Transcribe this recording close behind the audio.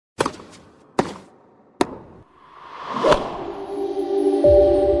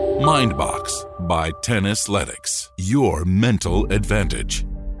Mindbox by Tennisletics. Your mental advantage.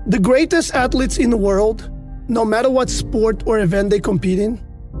 The greatest athletes in the world, no matter what sport or event they compete in,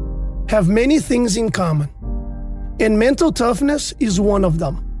 have many things in common, and mental toughness is one of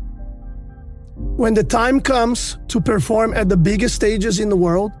them. When the time comes to perform at the biggest stages in the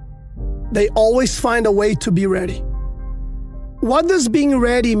world, they always find a way to be ready. What does being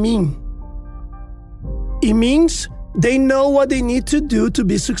ready mean? It means they know what they need to do to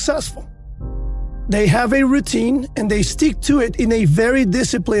be successful. They have a routine and they stick to it in a very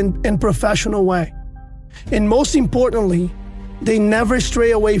disciplined and professional way. And most importantly, they never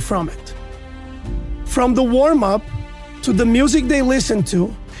stray away from it. From the warm-up to the music they listen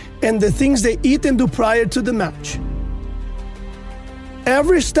to and the things they eat and do prior to the match.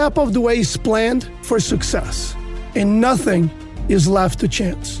 Every step of the way is planned for success, and nothing is left to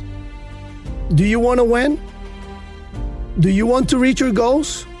chance. Do you want to win? Do you want to reach your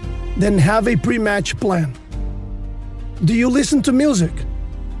goals? Then have a pre-match plan. Do you listen to music?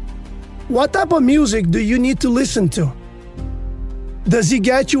 What type of music do you need to listen to? Does it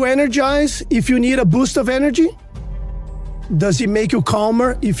get you energized if you need a boost of energy? Does it make you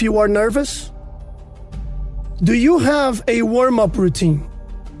calmer if you are nervous? Do you have a warm-up routine?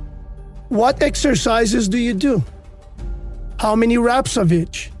 What exercises do you do? How many reps of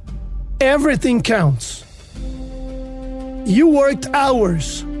each? Everything counts. You worked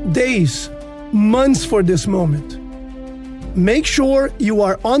hours, days, months for this moment. Make sure you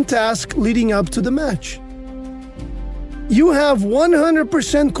are on task leading up to the match. You have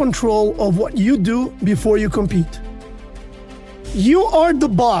 100% control of what you do before you compete. You are the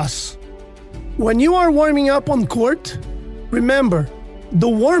boss. When you are warming up on court, remember, the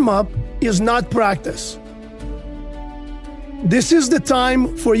warm-up is not practice. This is the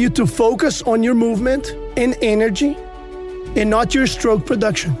time for you to focus on your movement and energy and not your stroke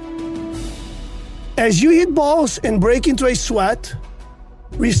production. As you hit balls and break into a sweat,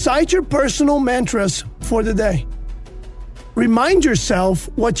 recite your personal mantras for the day. Remind yourself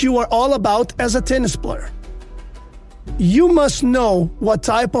what you are all about as a tennis player. You must know what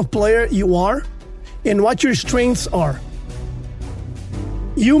type of player you are and what your strengths are.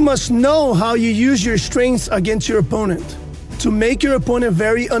 You must know how you use your strengths against your opponent to make your opponent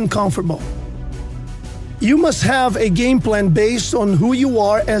very uncomfortable. You must have a game plan based on who you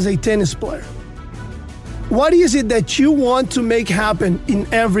are as a tennis player. What is it that you want to make happen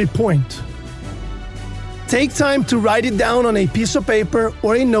in every point? Take time to write it down on a piece of paper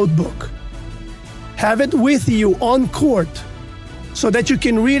or a notebook. Have it with you on court so that you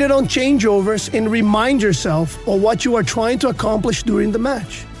can read it on changeovers and remind yourself of what you are trying to accomplish during the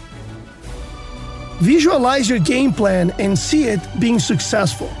match. Visualize your game plan and see it being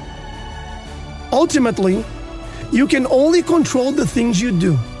successful. Ultimately, you can only control the things you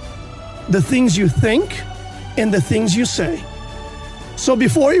do, the things you think, and the things you say. So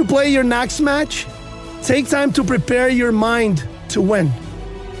before you play your next match, take time to prepare your mind to win.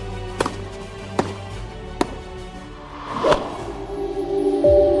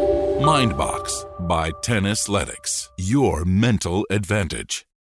 Mindbox by Tennisletics. Your mental advantage.